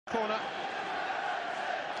corner.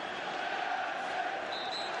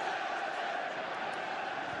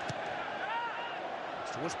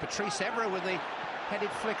 Towards Patrice Evra with the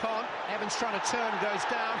headed flick on. Evans trying to turn, goes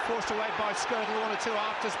down, forced away by Skirtle. 1 or 2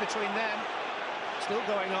 afters between them. Still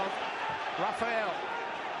going on. Raphael.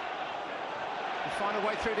 They find a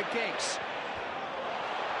way through to Giggs.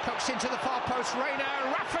 Cooks into the far post. Reina.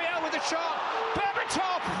 Raphael with the shot.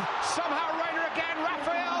 Berbatov. Somehow Reina again.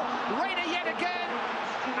 Raphael. Reina yet again.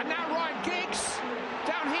 And now Ryan Giggs.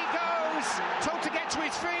 Down he goes. Told to get to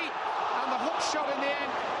his feet. And the hook shot in the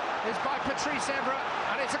end is by Patrice Evra,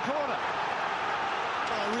 and it's a corner.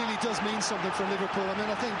 Well, it really does mean something for Liverpool. I mean,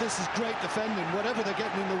 I think this is great defending. Whatever they're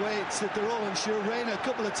getting in the way, it's that they're all unsure. Reina a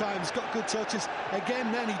couple of times got good touches.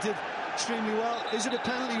 Again, then he did extremely well. Is it a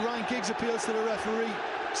penalty? Ryan Giggs appeals to the referee,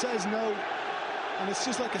 says no, and it's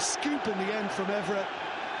just like a scoop in the end from Evra,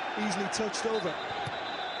 easily touched over.